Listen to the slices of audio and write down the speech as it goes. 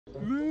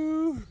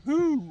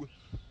Woohoo!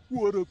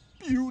 What a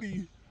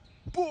beauty!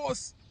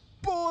 Boss!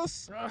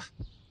 Boss!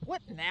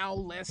 What now,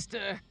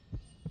 Lester?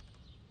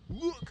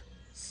 Look!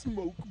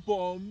 Smoke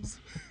bombs!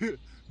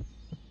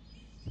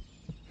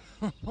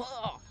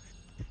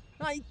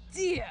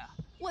 Idea!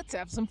 Let's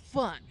have some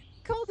fun.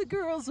 Call the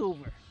girls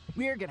over.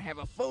 We're gonna have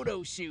a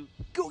photo shoot.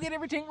 Go get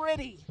everything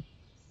ready.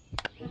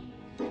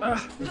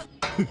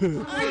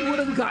 I would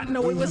have gotten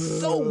away with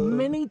so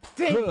many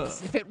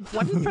things if it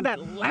wasn't for that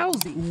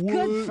lousy,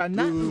 good for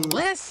nothing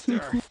Lester.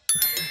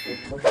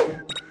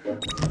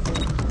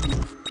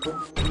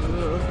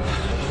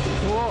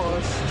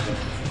 Boss,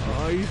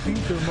 I think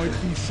there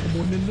might be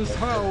someone in this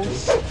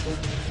house.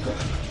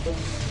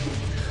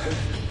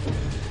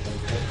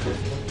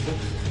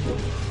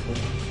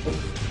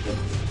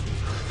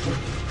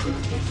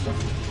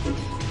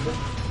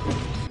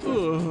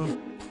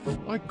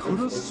 I could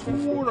have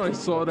sworn I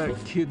saw that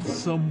kid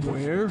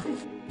somewhere.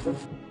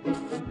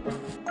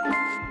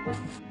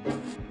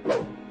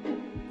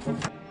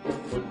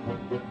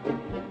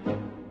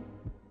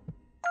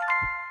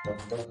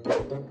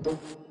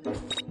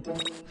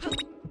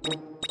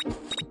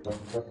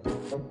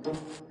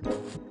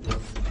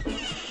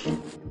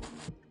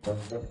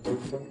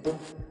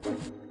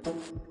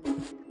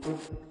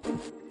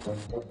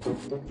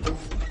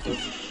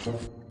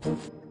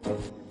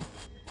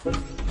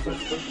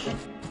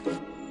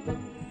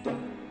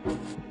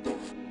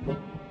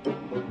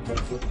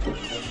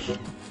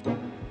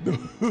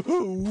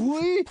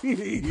 Wee!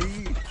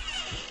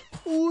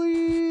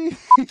 Wee!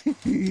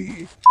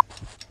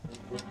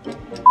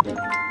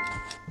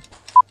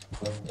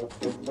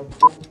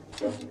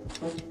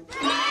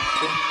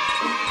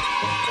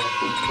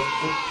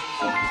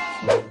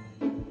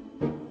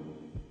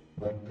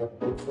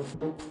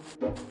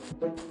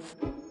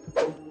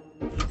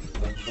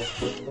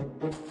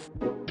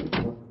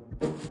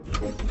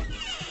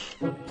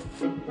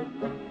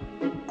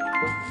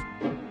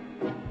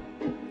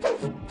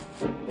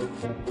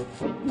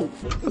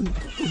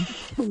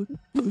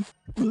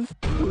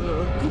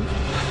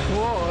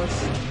 Boss,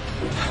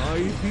 I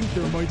think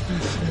there might be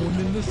someone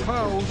in this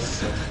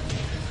house.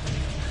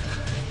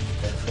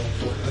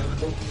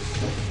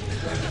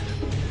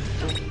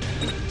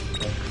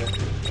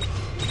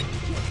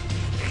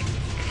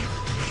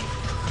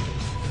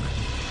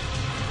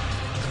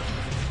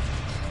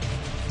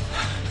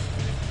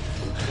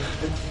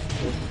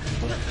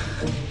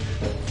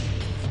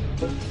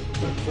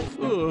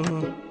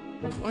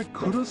 I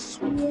could have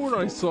sworn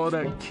I saw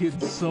that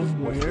kid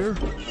somewhere.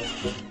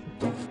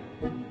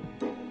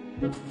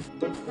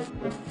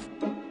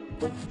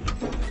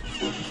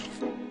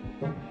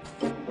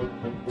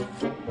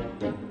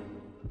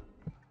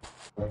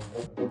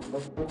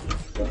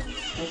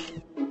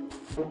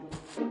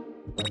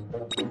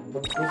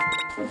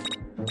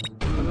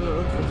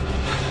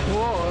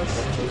 Boss,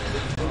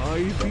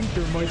 I think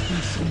there might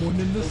be someone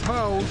in this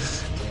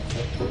house.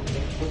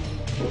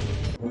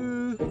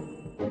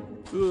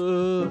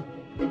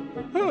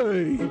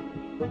 Hey,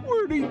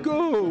 where'd he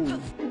go?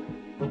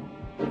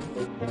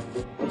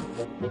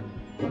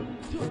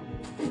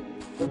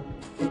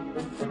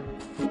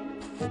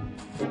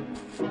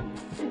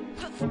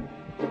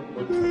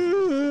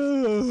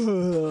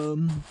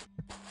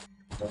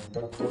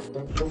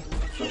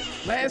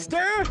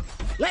 Lester?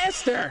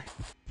 Lester!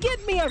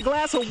 Get me a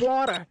glass of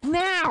water,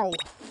 now!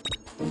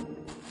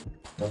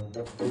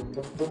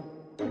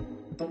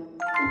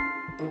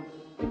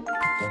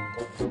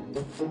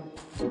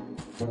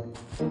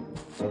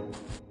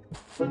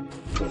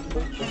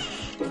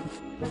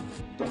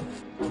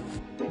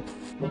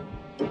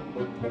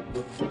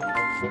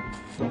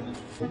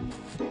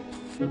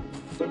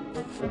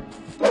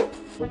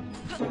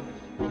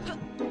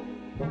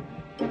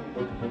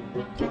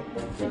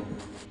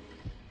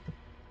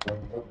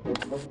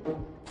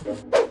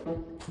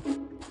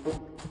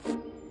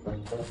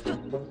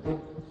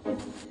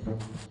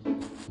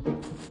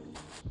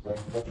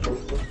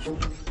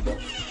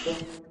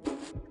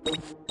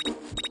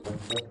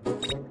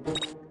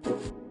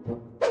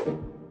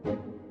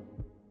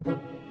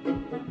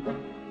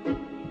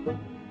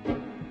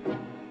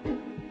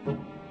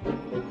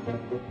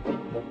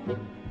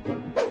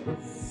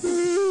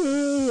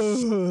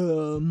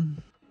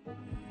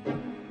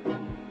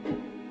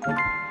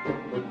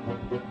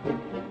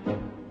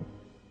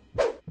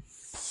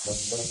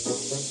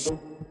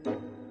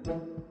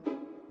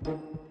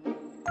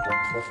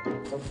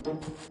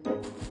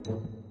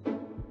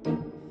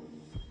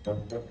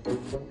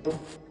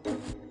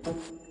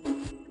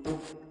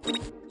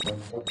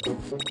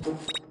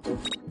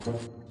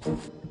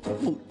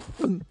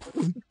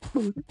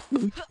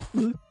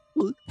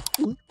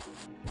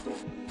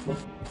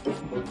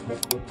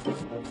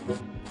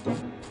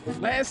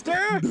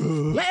 Lester?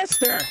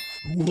 Lester!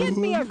 Get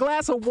me a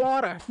glass of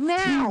water,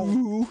 now!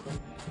 2,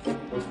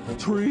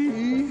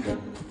 3,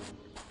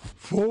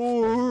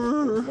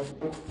 4.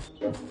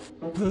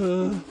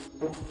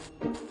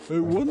 I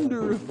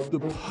wonder if the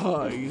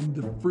pie in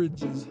the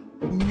fridge is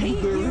Hey,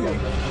 blueberry. you!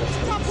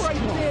 Stop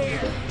right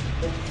there!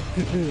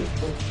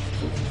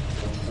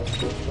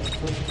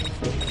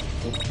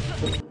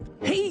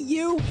 Hey,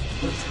 you!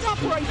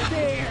 Stop right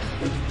there!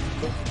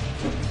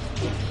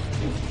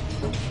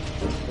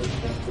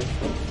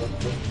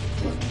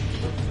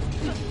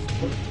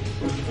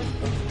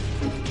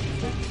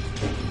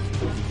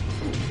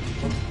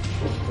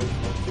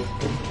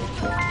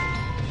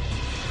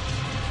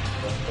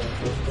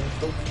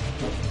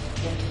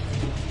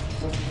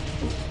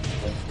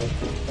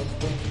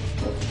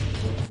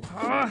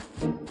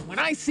 When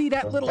I see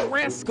that little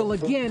rascal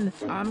again,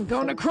 I'm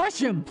gonna crush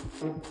him.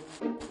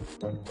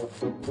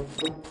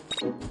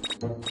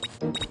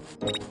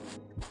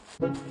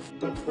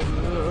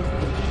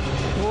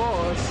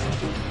 Boss,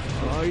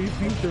 I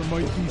think there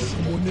might be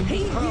someone in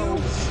Hey, the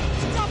house.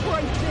 you! Stop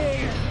right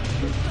there!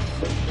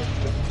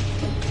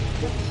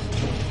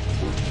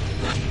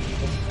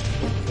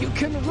 You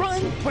can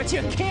run, but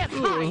you can't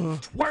hide,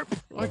 twerp!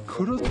 I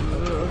could have.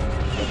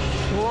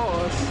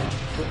 Boss,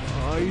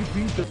 I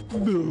think that.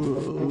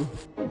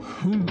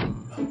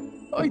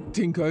 I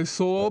think I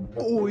saw a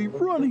boy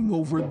running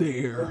over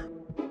there.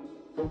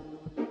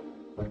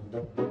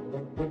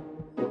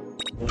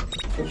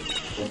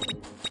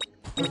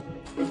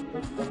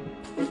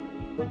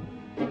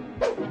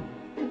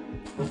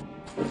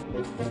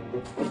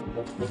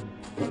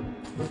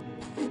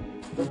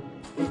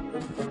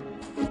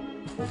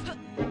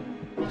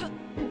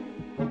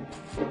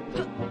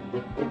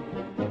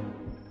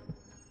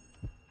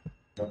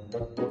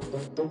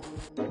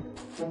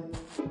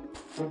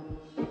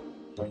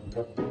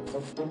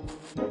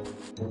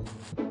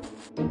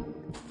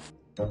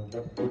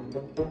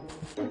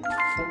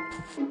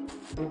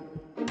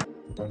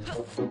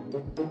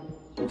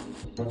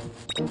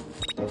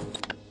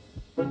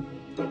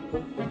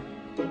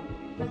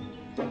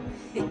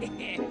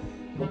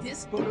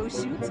 This photo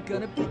shoot's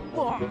gonna be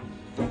bomb.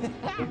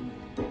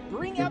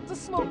 Bring out the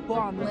smoke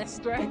bomb,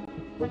 Lester.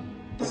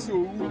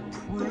 So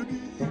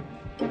pretty.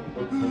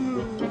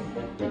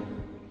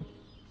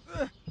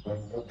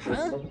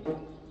 Huh?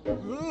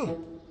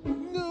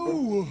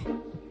 No.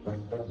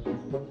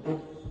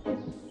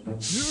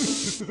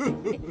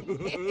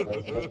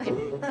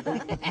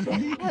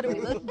 How do we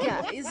look,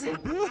 guys?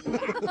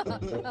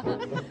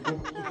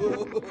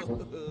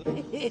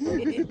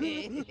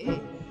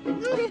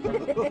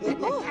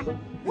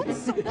 What's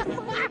so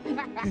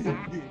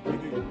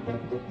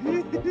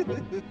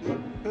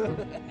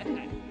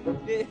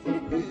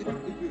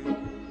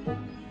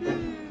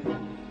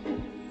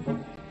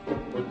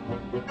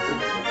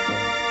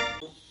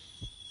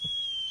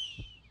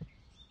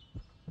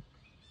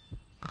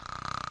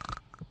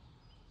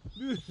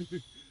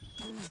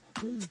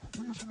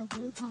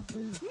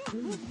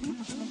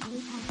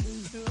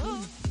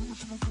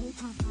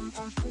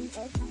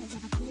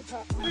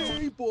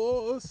Hey,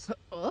 boss.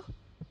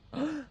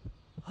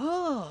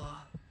 Oh.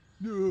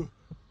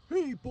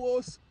 Hey,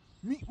 boss.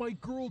 Meet my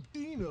girl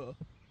Dina.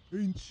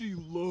 Ain't she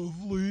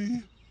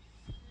lovely?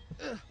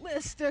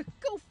 Lester,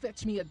 go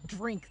fetch me a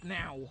drink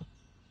now.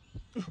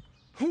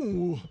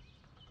 Oh.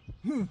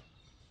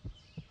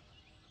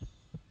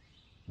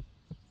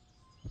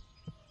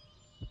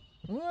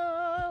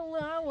 La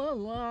la la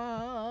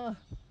la.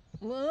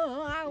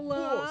 La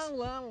la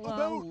la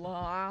la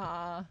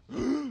la.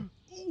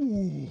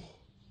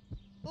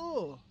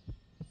 Ooh.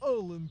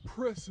 I'll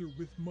impress her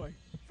with my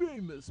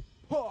famous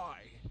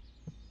pie.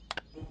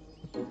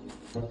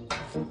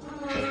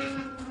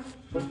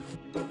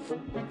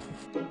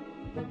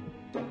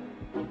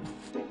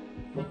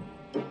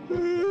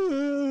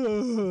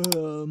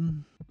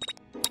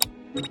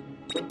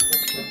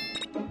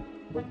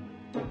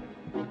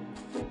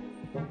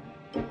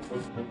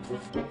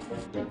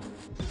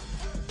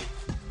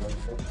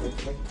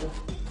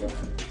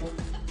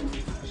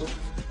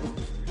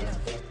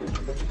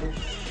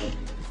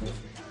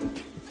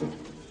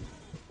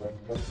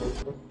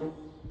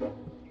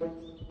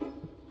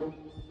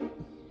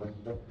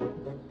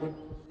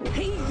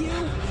 Hey,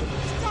 you!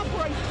 Stop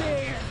right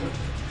there!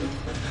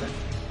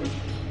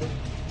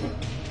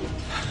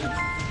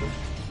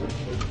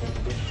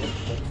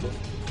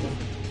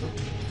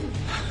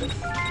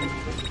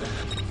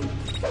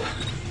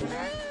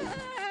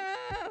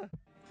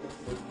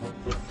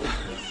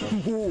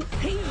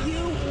 Hey,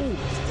 you!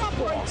 Stop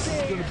right Boss is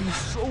there! gonna be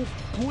so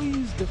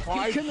pleased if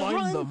I You can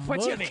find the run, but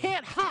money. you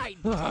can't hide,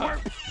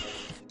 twerp!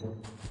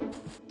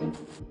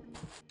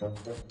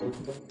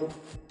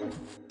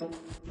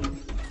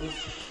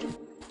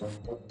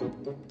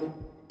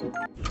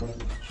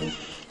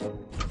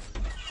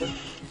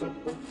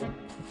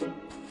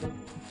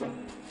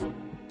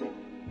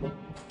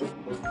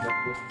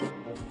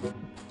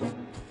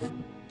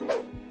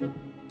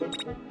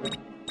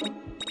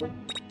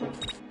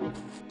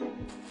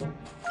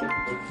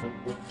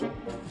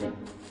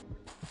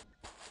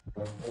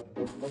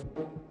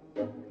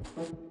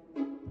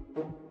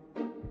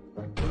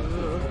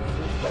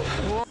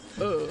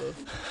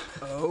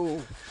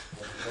 Oh.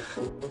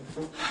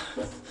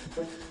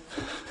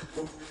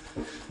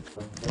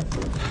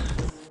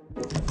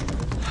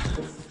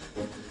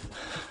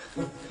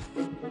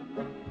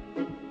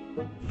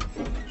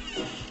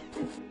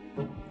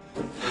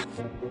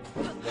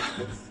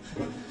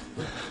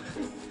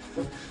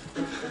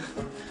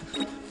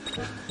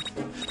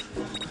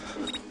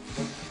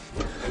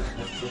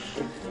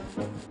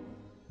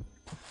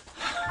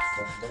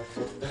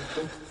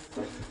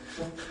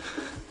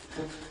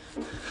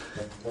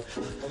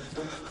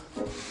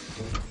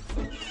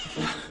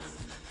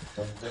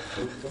 Yeah,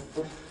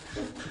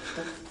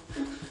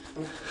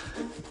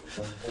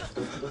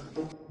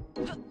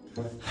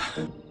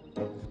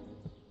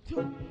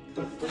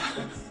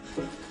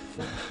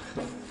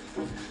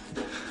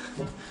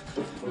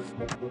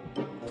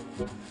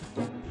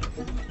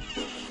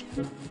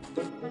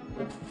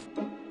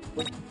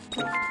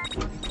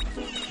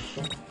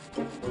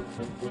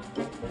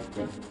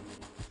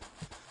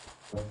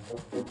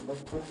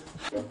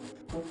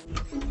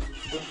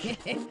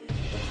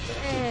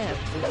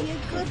 be a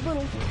good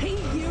little. Hey,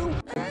 you!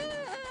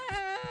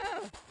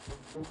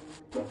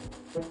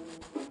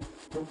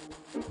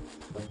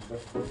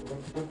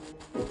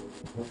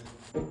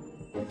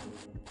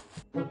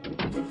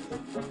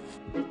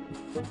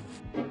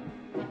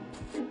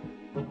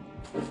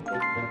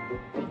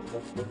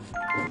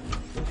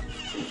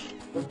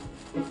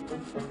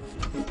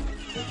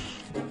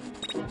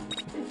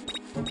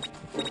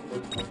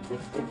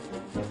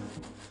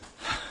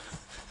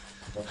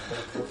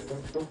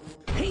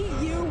 Hey,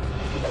 you!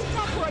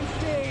 Stop right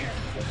there!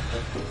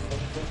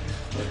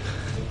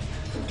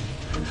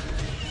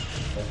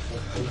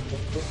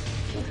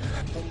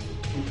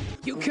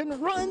 You can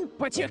run,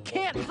 but you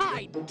can't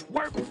hide,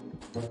 twerp!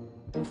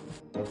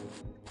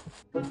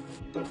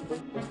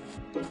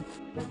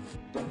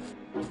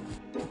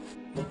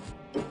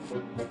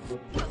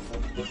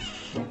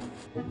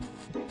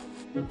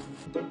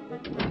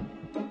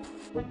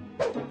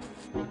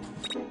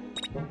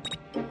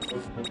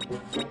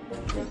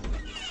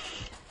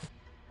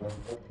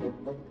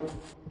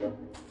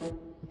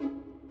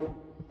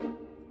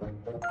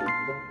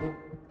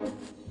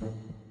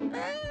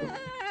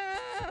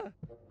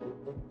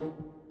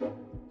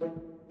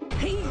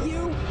 Hey,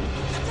 you!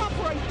 Stop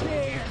right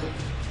there!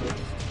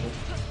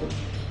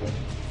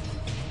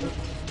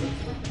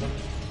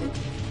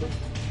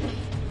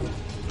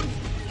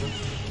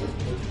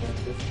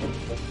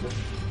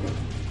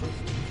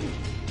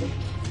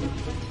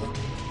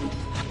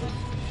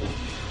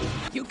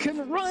 You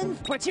can run,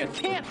 but you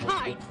can't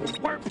hide,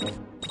 twerp!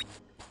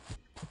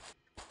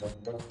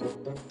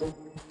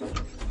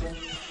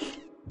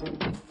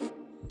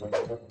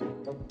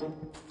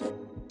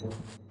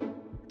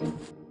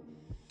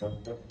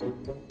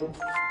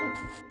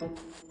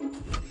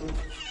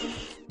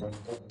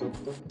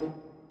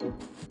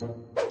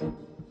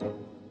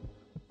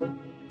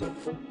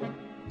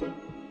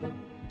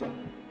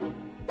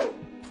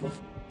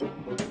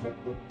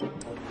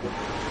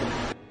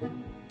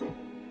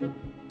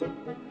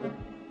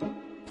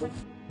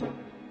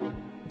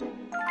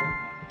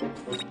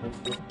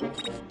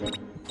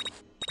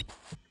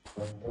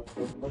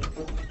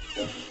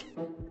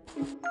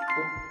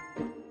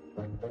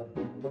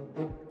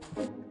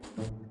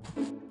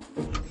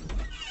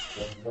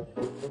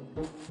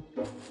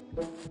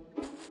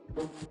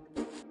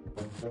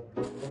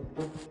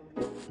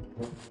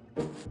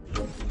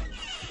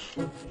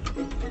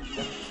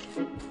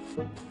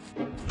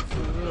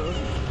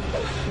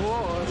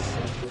 Boss.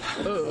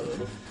 Oh.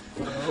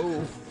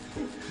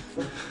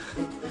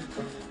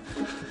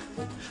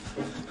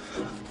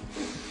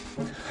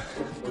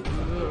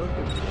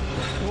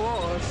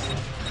 Boss.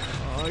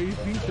 I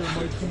think there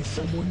might be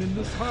someone in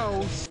this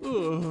house.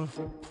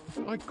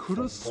 I could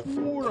have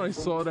sworn I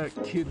saw that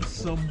kid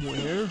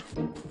somewhere.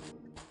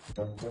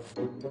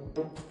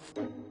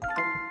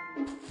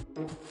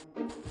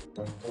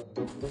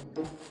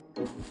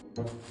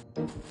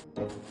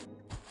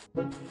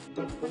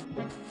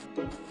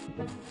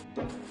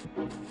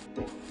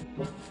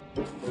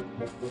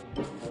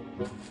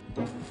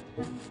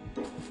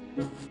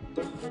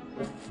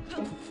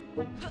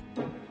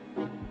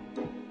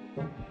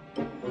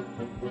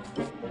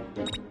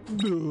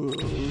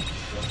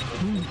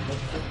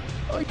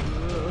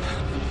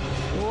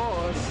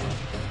 Boss,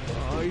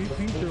 I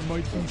think there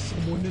might be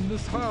someone in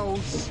this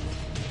house.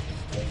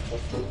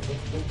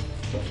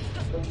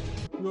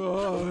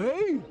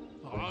 Hey,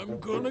 I'm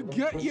gonna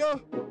get ya.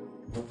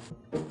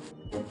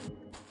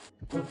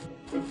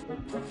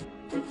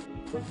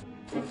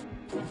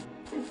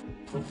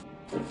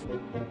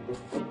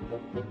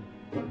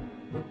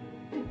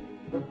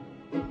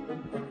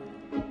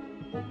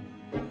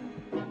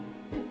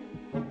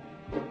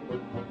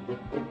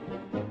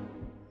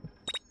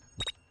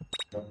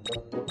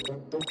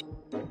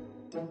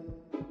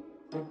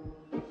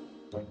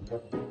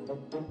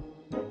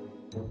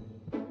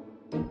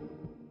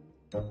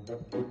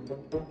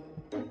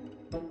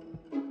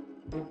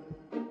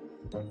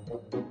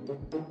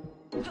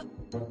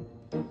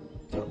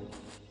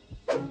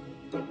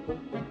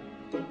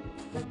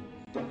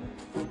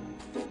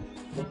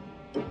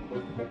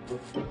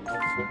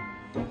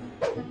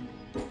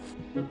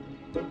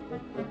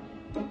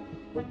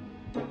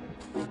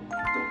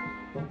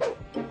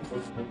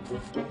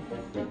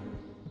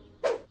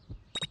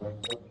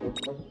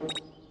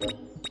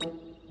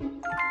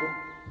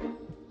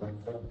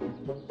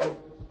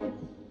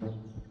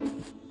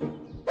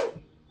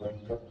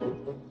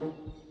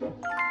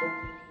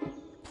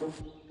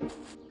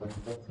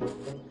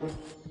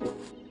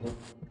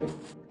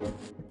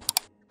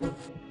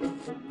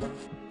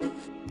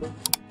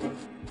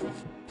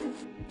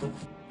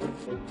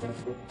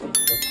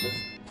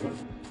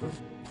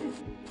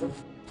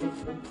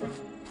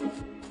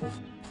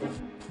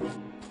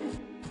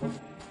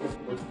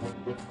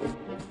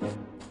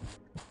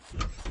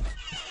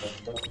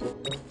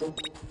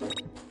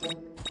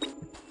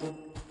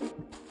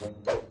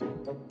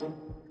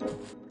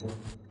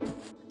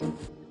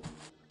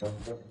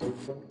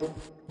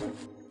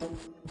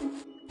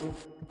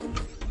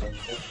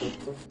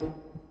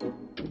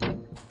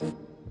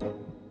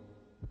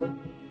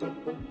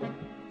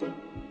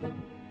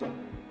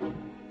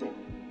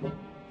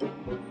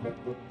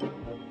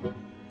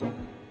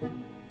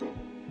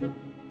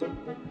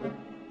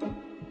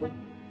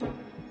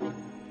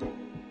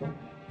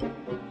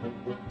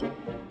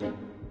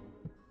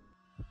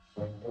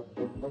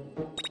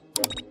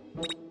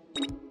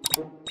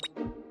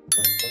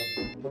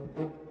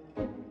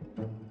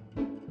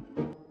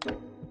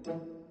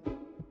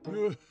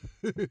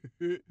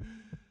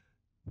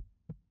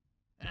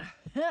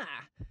 Aha!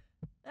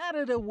 Out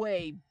of the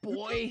way,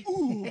 boy.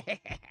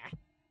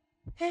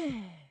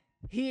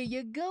 Here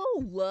you go,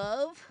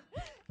 love.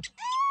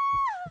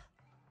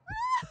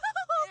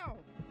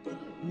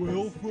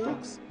 Well,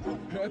 folks,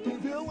 happy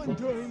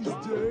Valentine's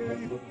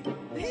Day.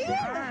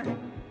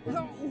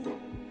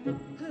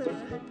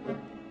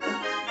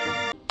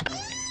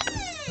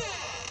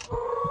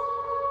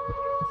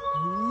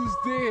 Who's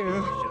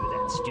there? Show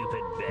that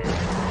stupid bed.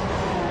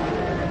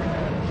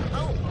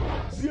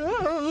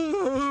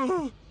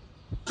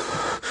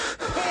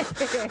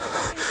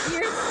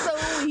 You're so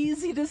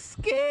easy to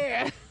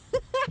scare.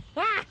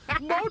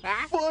 Not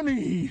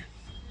funny.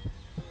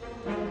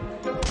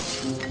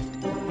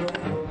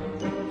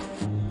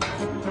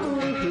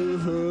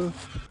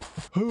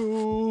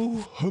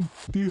 Oh,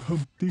 Humpty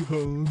Humpty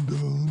Hum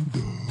Dum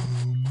Dum.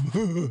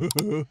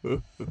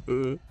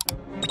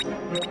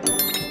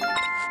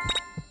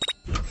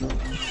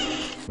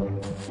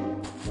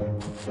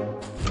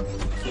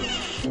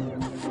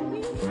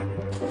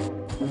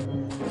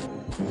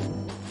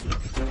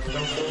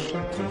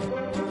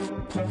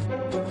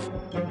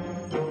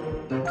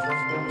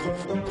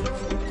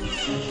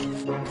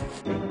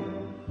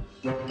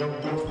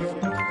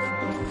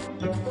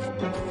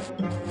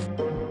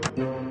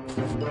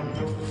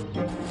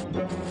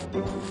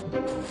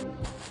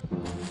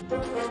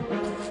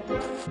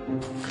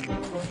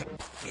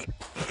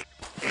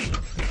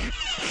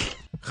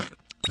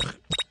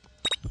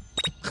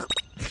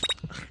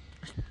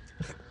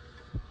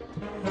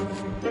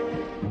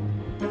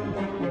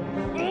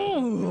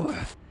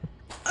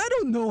 I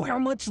don't know how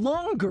much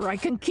longer I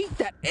can keep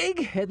that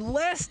egghead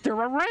Lester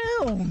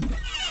around.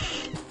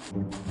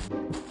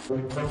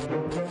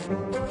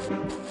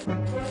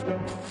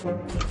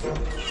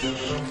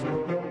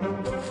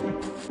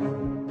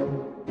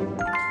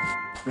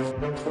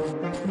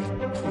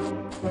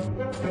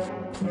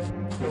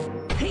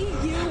 Hey,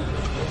 you!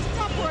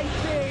 Stop right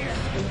there!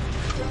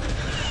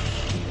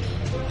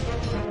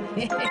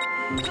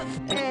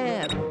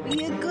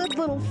 Be a good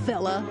little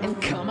fella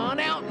and come on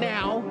out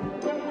now.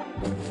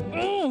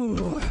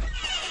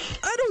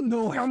 I don't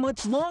know how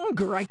much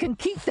longer I can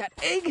keep that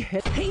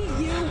egghead. Hey,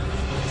 you!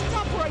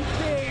 Stop right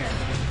there!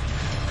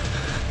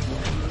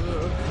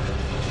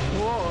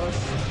 Boss,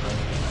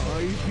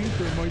 I think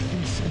there might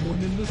be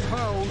someone in this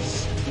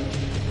house.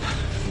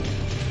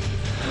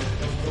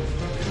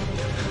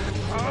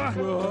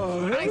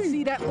 I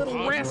see that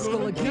little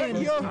rascal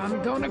again.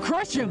 I'm gonna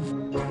crush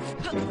him.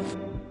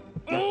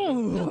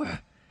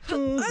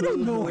 I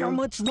don't know how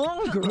much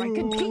longer I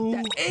can keep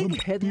that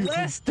egghead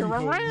Lester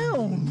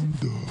around.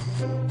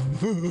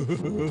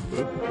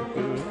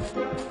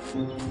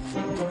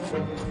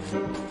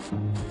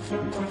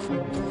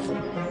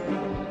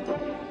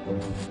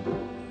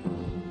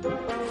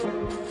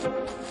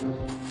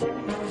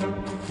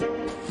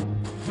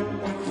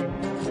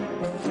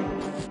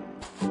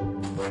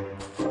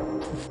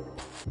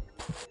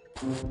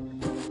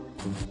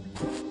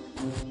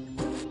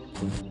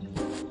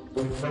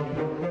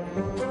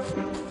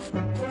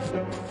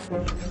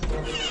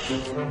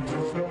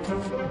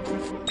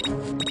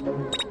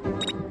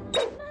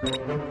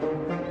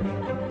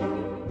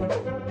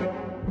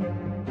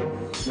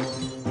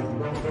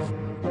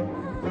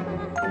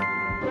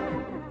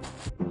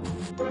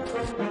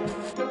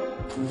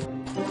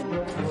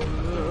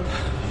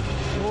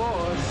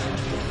 Boss,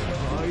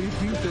 I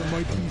think there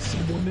might be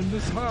someone in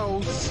this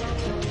house.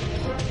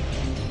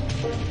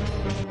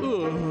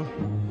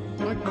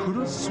 I could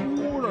have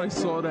sworn I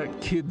saw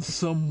that kid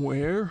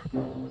somewhere.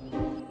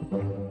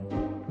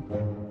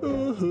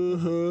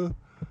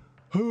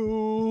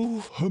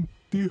 Oh,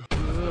 Humpty.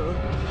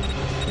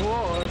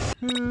 Boss.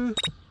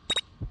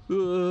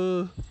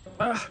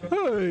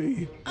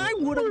 Hey. I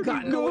would have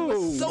gotten away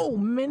with so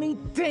many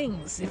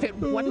things if it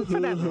wasn't for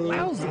that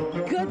lousy,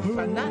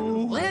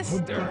 good-for-nothing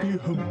Lester. Humpty,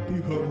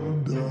 Humpty,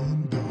 Hum,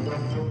 Dum, Dum.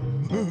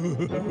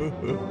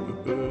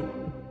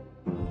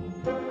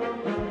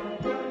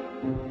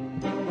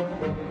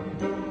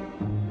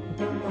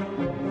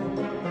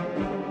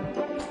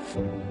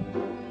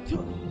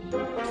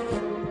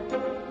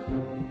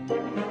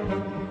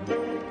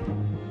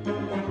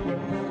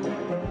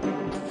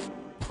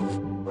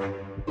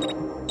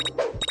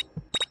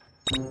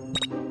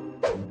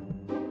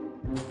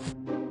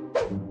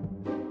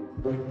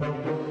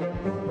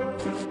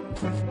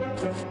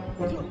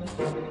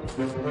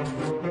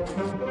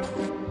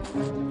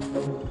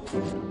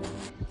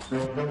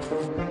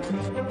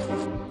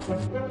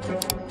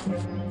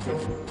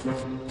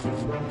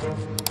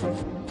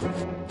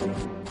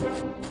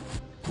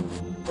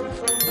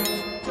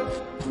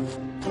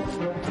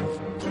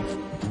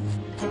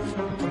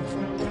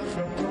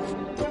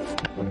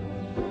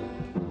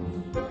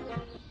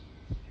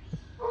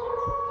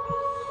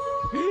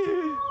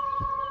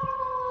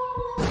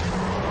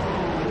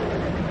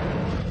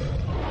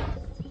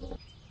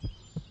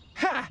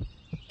 Ha!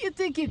 You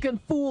think you can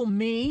fool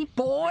me,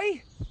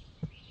 boy?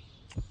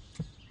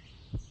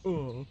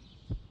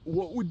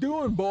 What we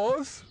doing,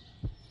 boss?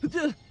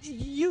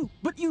 You,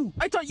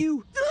 I thought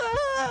you...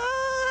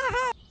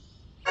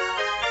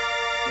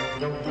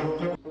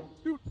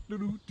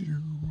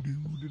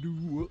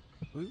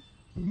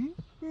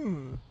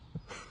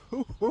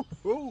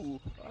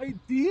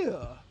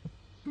 Idea.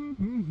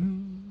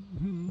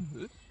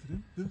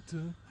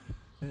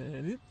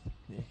 And it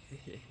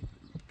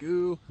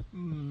go.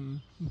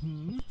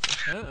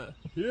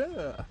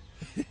 Yeah.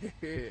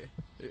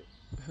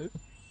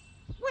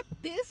 What,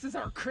 this is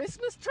our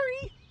Christmas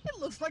tree? It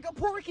looks like a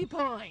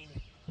porcupine.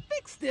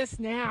 Fix this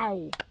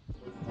now.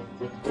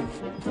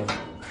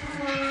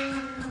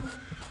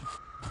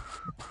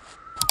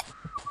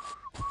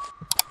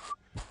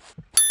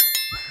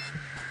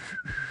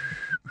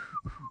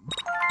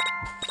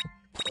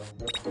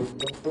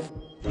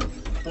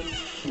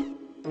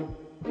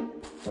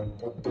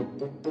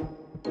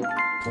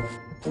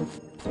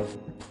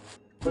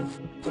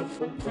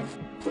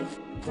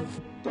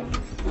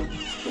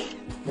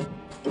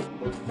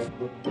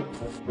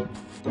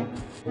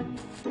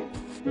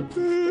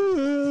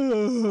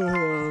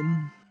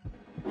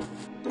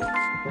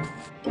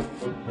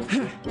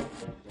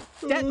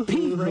 That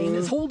pea brain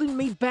is holding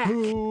me back.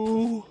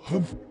 Oh,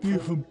 Humpty,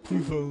 Humpty,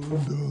 Hum,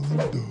 Dum,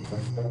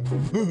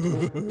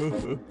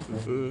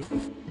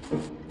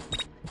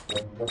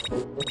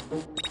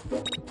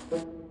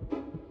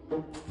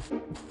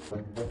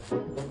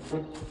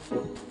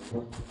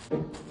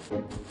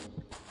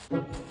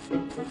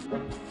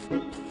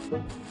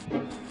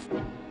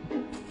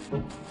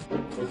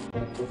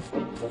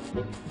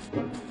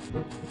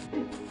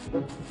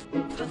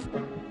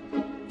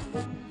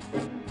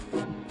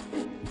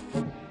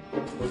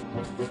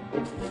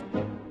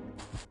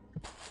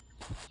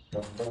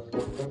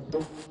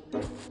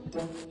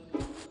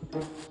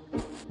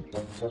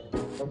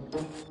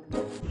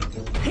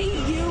 Hey,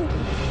 you!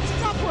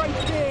 Stop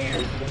right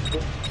there!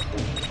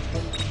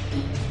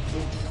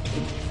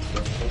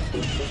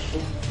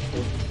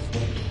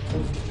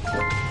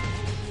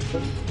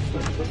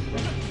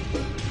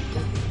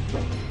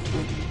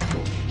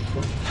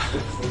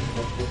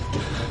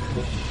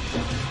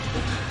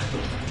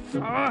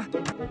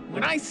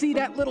 When I see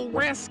that little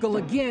rascal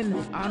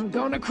again, I'm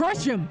gonna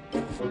crush him!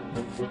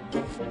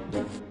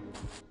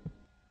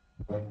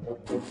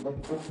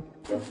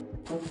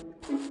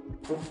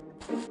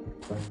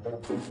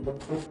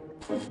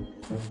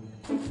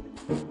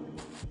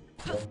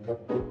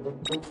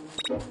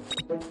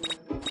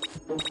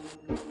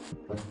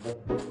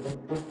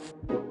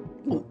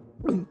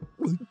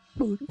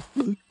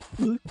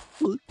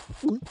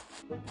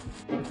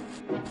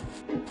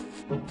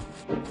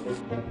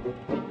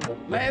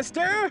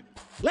 Lester?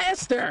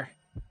 Lester!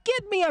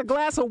 Get me a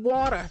glass of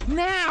water,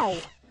 now!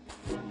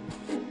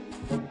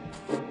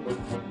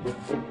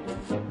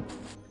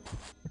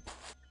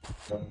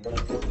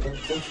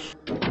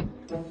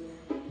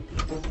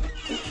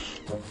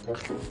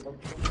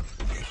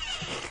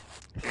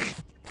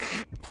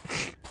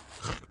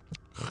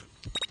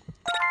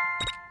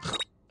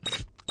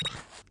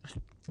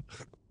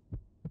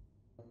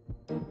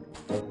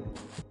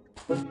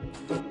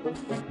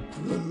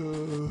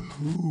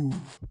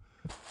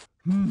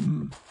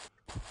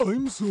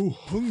 I'm so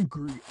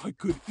hungry I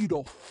could eat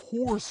a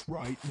horse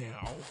right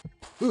now.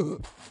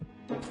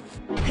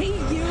 Hey,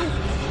 you!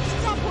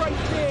 Stop right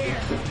there!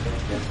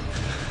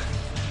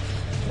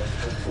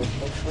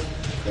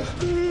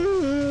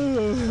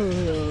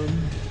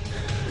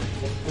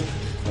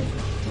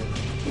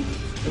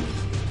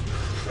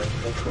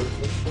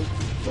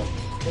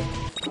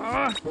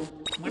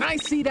 When I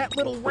see that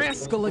little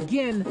rascal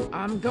again,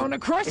 I'm gonna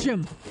crush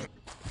him!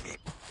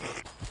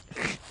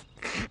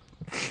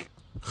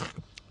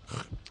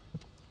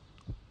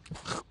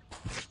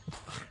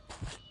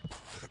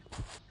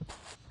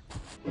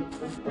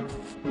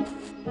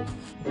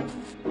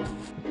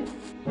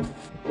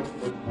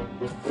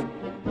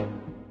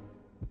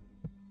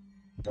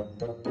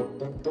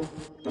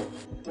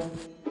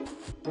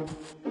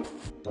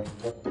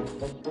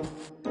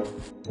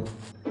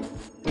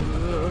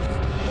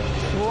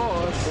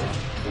 Boss,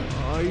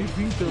 I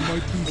think there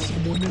might be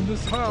someone in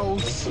this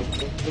house.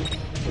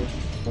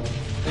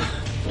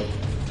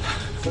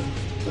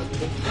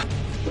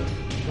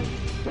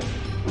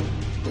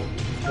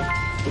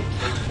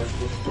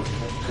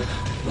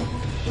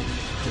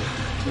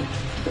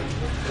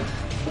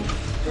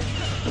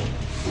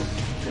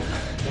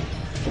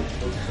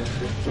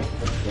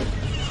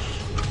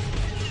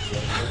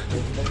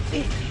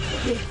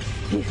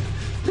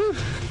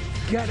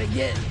 Gotta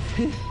get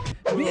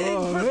big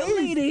for the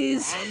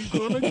ladies.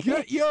 I'm gonna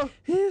get ya.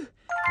 Phew.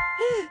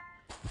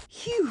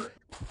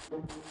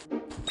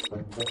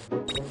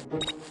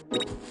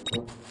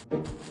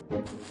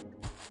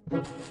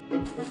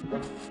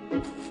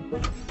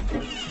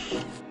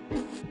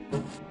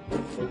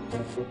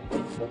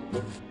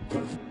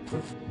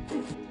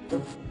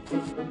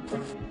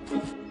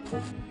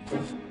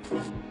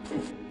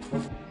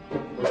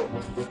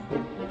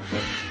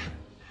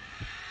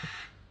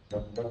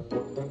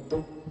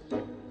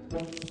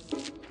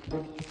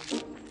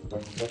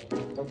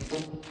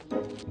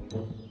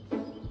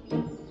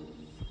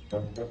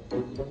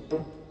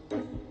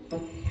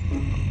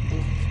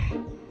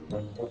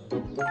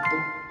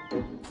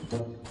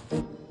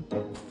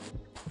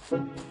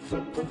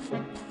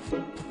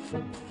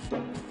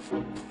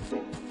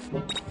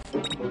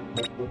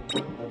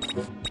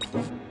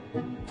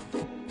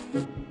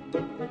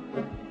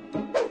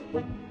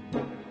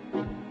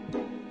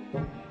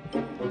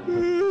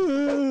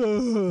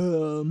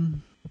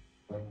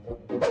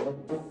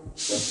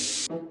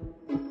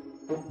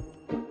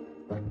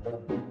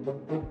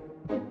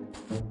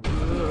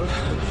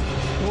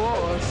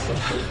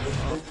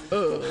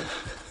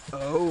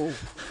 Oh.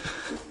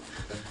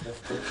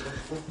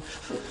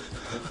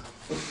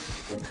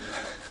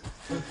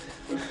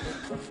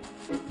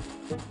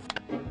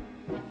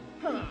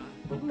 Huh.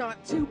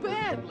 Not too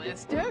bad,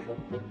 Lester.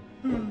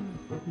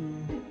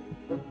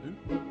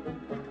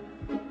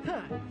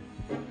 Huh.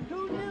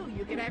 Who knew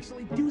you could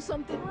actually do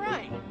something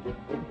right?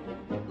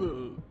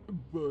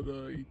 But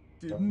I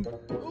didn't.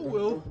 Oh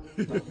well.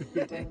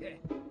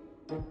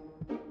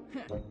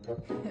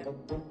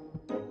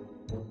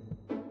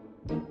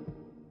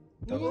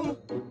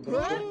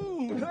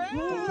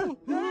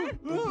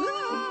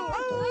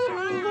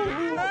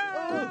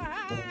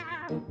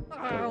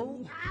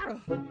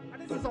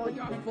 This is all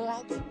your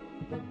fault.